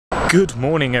Good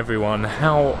morning everyone,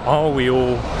 how are we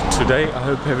all today? I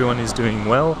hope everyone is doing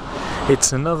well.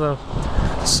 It's another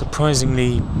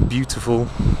surprisingly beautiful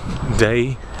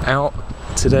day out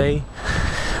today.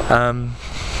 Not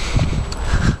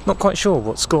quite sure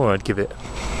what score I'd give it.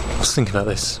 I was thinking about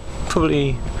this.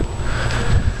 Probably,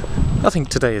 I think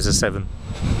today is a 7.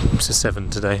 It's a 7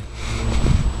 today.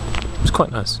 It's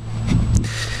quite nice.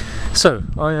 So,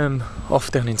 I am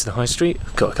off down into the high street.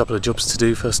 Got a couple of jobs to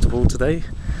do first of all today.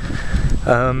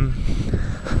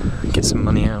 Get some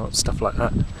money out, stuff like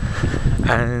that.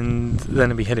 And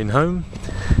then I'll be heading home,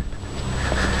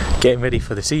 getting ready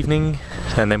for this evening,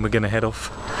 and then we're going to head off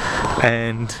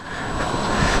and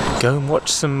go and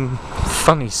watch some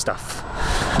funny stuff,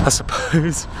 I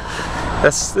suppose.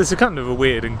 That's a kind of a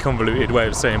weird and convoluted way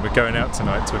of saying we're going out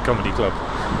tonight to a comedy club,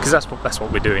 because that's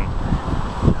what we're doing.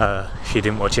 If you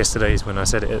didn't watch yesterday's when I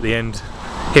said it at the end,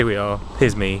 here we are,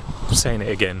 here's me saying it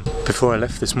again. Before I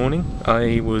left this morning,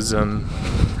 I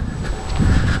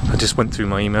just went through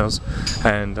my emails,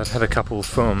 and I've had a couple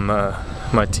from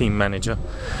my team manager,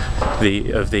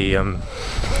 the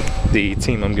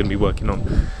team I'm going to be working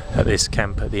on at this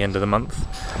camp at the end of the month.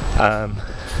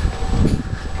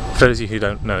 For those of you who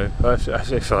don't know, I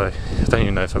don't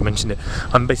even know if I mentioned it,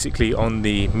 I'm basically on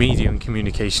the media and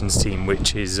communications team,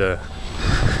 which is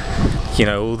you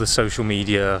know, all the social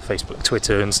media, Facebook,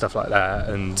 Twitter and stuff like that,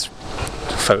 and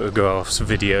photographs,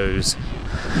 videos,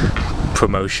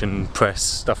 promotion, press,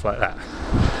 stuff like that.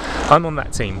 I'm on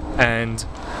that team, and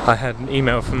I had an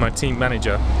email from my team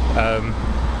manager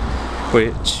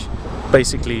which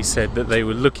basically said that they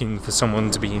were looking for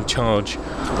someone to be in charge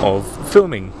of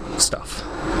filming stuff.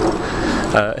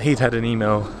 He'd had an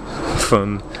email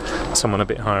from someone a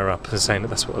bit higher up saying that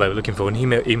that's what they were looking for, and he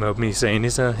emailed me saying,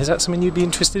 is that something you'd be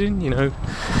interested in? You know,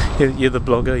 you're the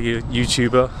blogger, you're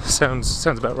YouTuber, sounds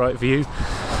about right for you.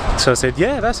 So I said,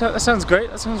 yeah, that sounds great,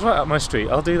 that sounds right up my street,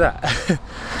 I'll do that.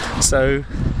 So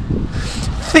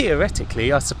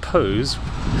theoretically, I suppose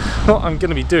what I'm going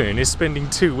to be doing is spending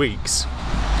 2 weeks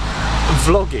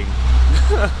vlogging.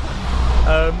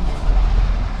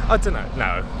 I don't know,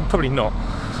 no, probably not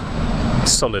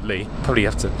solidly, probably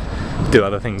have to do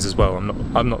other things as well.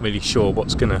 I'm not really sure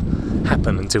what's going to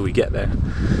happen until we get there,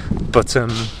 but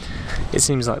it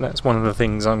seems like that's one of the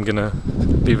things I'm going to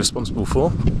be responsible for,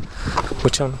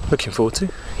 which I'm looking forward to.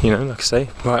 You know, like I say,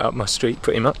 right up my street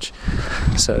pretty much,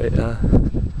 so it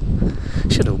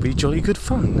should all be jolly good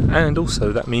fun. And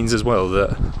also that means as well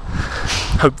that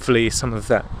hopefully some of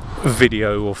that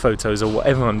video or photos or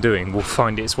whatever I'm doing will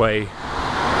find its way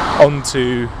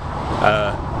onto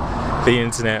the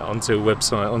internet, onto a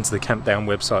website, onto the Campdown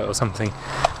website or something,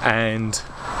 and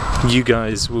you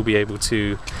guys will be able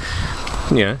to,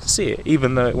 you know, see it.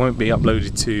 Even though it won't be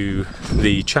uploaded to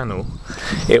the channel,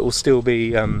 it will still be,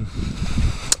 you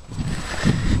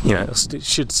know, it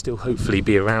should still hopefully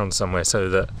be around somewhere, so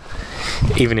that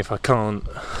even if I'm not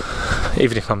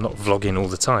vlogging all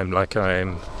the time like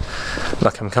I'm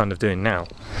kind of doing now,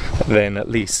 then at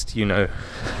least, you know,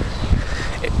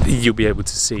 you'll be able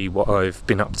to see what I've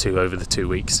been up to over the 2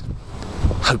 weeks,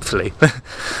 hopefully.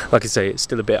 Like I say, it's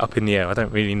still a bit up in the air. I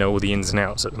don't really know all the ins and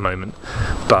outs at the moment,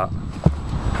 but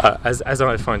as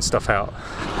I find stuff out,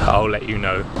 I'll let you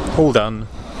know. All done.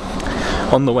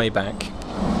 On the way back,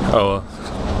 well,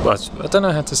 I don't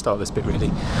know how to start this bit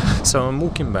really. So I'm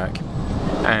walking back,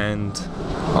 and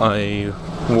I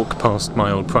walk past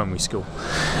my old primary school,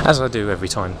 as I do every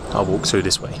time I walk through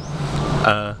this way,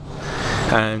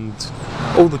 and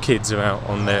all the kids are out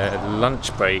on their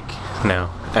lunch break now,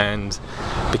 and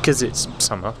because it's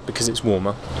summer, because it's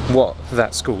warmer, what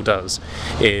that school does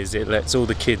is it lets all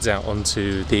the kids out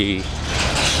onto the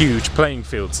huge playing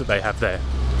fields that they have there.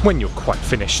 When you're quite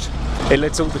finished, it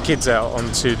lets all the kids out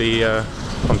onto the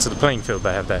playing field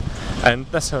they have there, and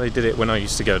that's how they did it when I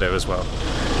used to go there as well.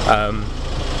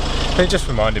 It just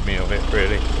reminded me of it,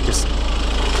 really. Just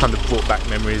kind of brought back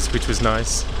memories, which was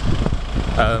nice.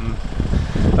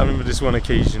 I remember this one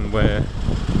occasion where,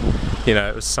 you know,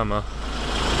 it was summer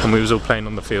and we was all playing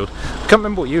on the field. I can't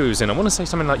remember what year it was in. I want to say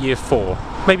something like year 4,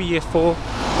 maybe year 4,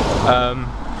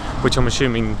 which I'm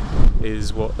assuming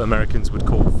is what Americans would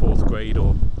call 4th grade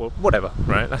or whatever,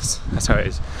 right? That's how it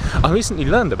is. I recently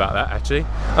learned about that, actually.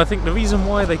 I think the reason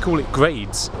why they call it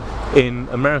grades in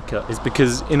America is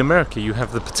because in America you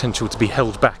have the potential to be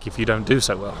held back if you don't do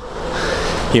so well.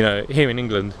 You know, here in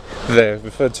England they're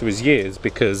referred to as years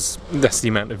because that's the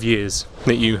amount of years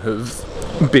that you have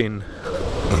been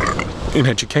in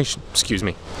education, excuse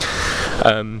me.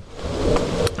 The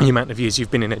amount of years you've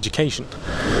been in education.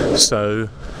 So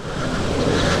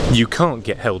you can't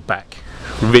get held back,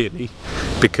 really,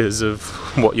 because of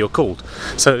what you're called.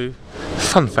 So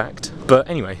Fun fact. But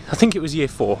anyway, I think it was year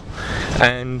 4,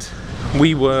 and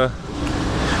we were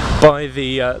by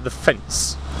the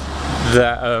fence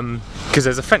that because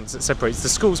there's a fence that separates the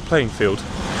school's playing field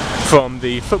from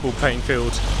the football playing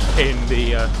field in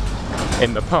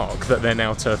the park that they're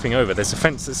now turfing over. There's a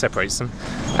fence that separates them,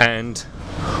 and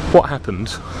what happened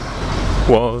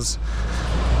was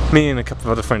me and a couple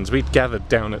of other friends, we'd gathered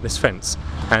down at this fence,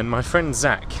 and my friend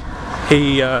Zach,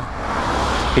 he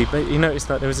noticed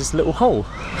that there was this little hole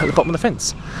at the bottom of the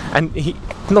fence, and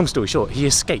long story short, he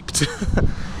escaped.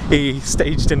 He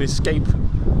staged an escape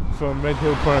from Red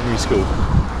Hill Primary School,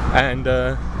 and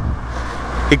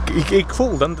he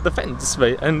crawled under the fence,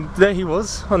 and there he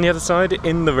was on the other side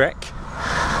in the wreck,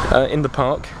 in the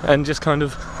park, and just kind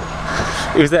of,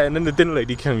 he was there. And then the dinner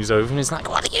lady comes over and is like,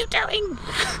 "What are you doing?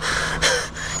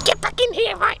 Get back in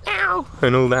here right now!"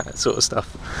 and all that sort of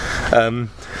stuff.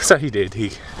 So he did.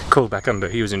 He crawled back under.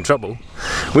 He was in trouble.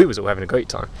 We was all having a great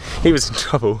time. He was in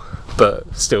trouble,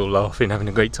 but still laughing, having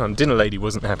a great time. Dinner lady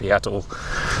wasn't happy at all,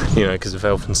 you know, because of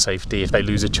health and safety, if they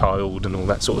lose a child and all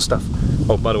that sort of stuff.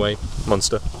 Oh, by the way,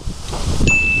 monster.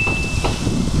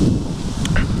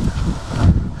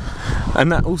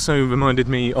 And that also reminded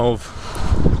me of,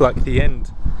 like, the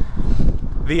end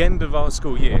of our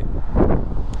school year.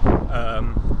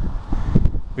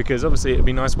 Because obviously it'd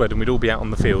be nice weather and we'd all be out on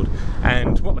the field,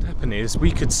 and what would happen is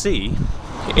we could see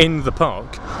in the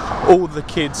park all the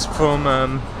kids from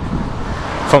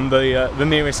the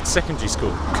nearest secondary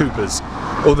school, Cooper's.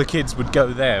 All the kids would go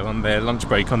there on their lunch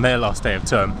break on their last day of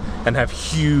term and have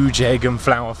huge egg and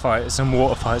flower fights and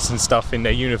water fights and stuff in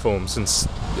their uniforms, and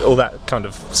all that kind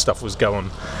of stuff was going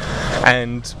on.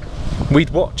 And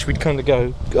we'd watch, we'd kind of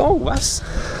go, "Oh,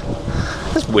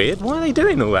 that's weird, why are they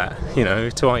doing all that?" You know,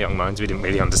 to our young minds, we didn't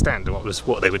really understand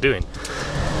what they were doing.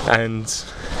 And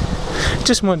it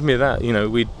just reminded me of that, you know,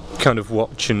 we'd kind of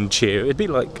watch and cheer. It'd be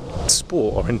like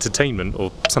sport or entertainment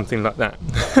or something like that.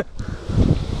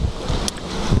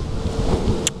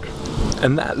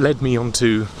 And that led me on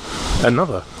to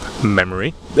another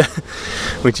memory,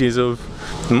 which is of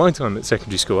my time at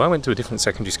secondary school. I went to a different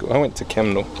secondary school. I went to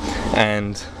Kemnal,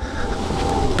 and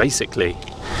basically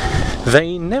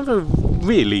they never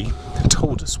really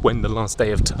told us when the last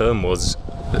day of term was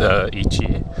each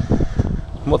year.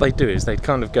 What they do is they'd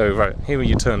kind of go, "Right, here are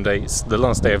your term dates. The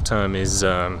last day of term is,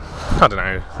 I don't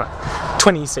know, like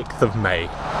 26th of May,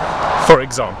 for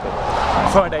example.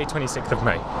 Friday, 26th of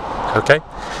May, okay?"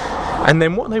 And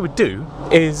then what they would do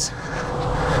is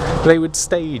they would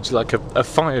stage like a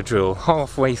fire drill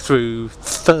halfway through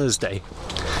Thursday,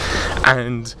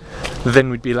 and then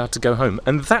we'd be allowed to go home,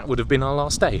 and that would have been our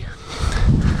last day.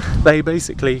 They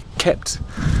basically kept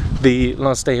the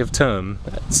last day of term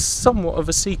somewhat of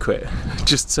a secret,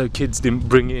 just so kids didn't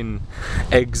bring in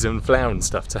eggs and flour and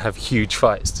stuff to have huge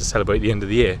fights to celebrate the end of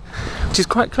the year, which is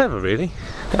quite clever really,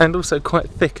 and also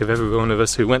quite thick of every one of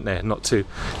us who went there not to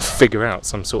figure out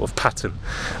some sort of pattern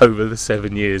over the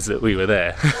 7 years that we were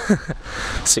there.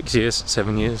 6 years,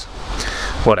 7 years,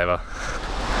 whatever.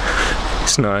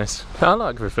 It's nice. I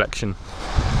like reflection.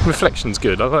 Reflection's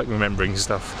good. I like remembering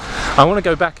stuff. I want to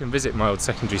go back and visit my old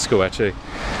secondary school actually.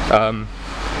 I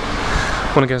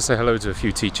want to go and say hello to a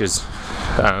few teachers,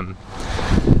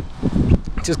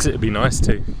 just because it'd be nice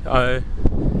to. I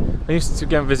used to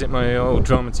go and visit my old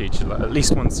drama teacher like at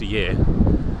least once a year,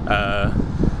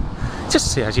 just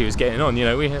to see how she was getting on. You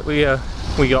know, we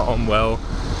got on well.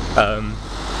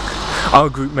 Our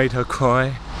group made her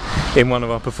cry in one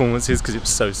of our performances because it was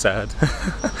so sad,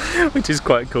 which is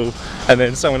quite cool. And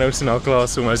then someone else in our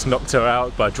class almost knocked her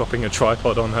out by dropping a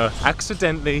tripod on her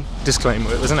accidentally.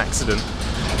 Disclaimer, it was an accident,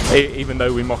 even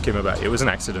though we mock him about it, it was an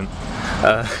accident.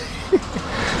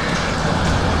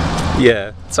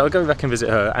 Yeah, so I'll go back and visit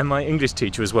her, and my English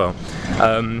teacher as well,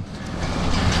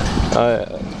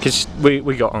 because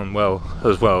we got on well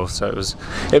as well, so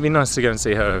it'd be nice to go and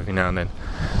see her every now and then.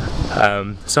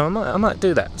 So I might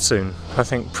do that soon. I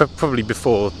think probably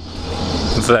before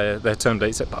their term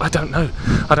dates, but I don't know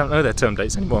their term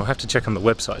dates anymore. I have to check on the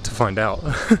website to find out.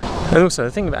 And also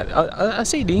the thing about it, I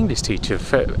see the English teacher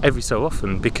every so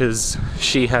often because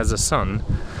she has a son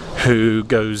who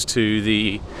goes to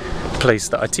the place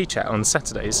that I teach at on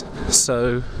Saturdays,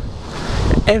 so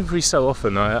every so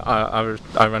often I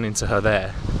run into her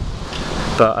there.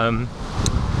 But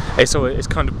it's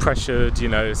kind of pressured, you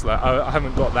know. It's like I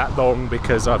haven't got that long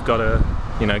because I've got to,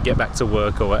 you know, get back to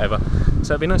work or whatever.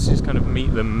 So it'd be nice to just kind of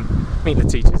meet the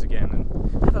teachers again and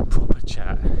have a proper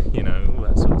chat, you know, all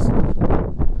that sort of stuff.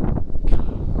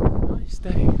 God, nice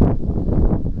day.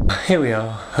 Here we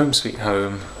are, home sweet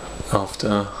home,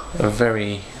 after a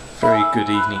very, very good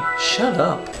evening. Shut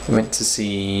up! We went to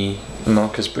see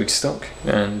Marcus Brigstocke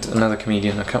and another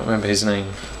comedian, I can't remember his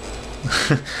name,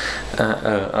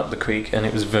 up the creek, and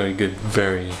it was very good,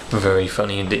 very, very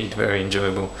funny indeed, very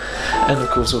enjoyable. And of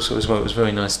course also as well, it was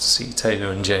very nice to see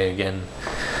Taylor and Jay again.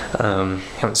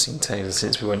 Haven't seen Taylor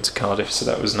since we went to Cardiff, so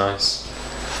that was nice.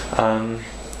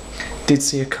 Did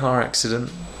see a car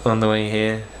accident on the way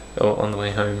here, or on the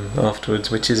way home afterwards,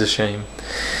 which is a shame.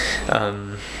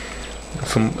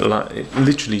 From like, it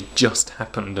literally just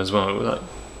happened as well. Like,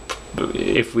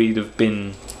 if we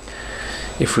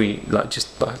like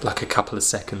just like a couple of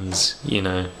seconds, you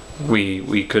know,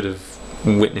 we could have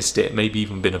witnessed it, maybe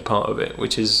even been a part of it,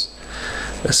 which is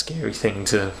a scary thing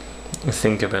to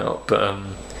think about. But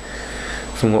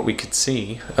from what we could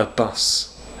see, a bus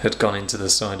had gone into the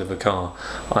side of a car.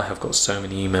 I have got so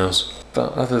many emails.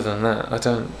 But other than that, I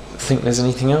don't think there's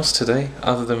anything else today,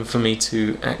 other than for me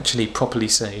to actually properly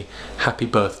say happy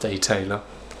birthday, Taylor,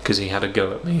 because he had a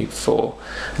go at me for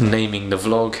naming the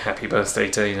vlog Happy Birthday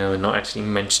Taylor and not actually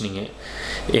mentioning it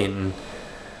in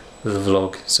the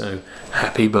vlog. So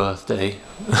happy birthday.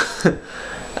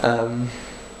 Other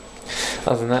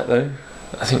than that though,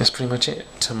 I think that's pretty much it.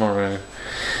 Tomorrow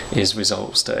is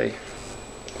results day.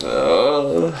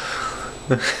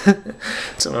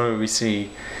 Tomorrow we see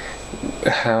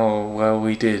how well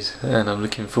we did, and I'm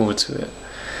looking forward to it.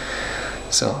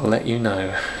 So I'll let you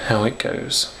know how it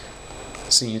goes.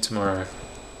 See you tomorrow.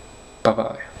 Bye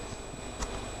bye.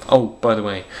 Oh, by the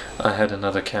way, I had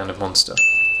another can of Monster.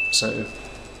 So,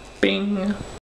 bing!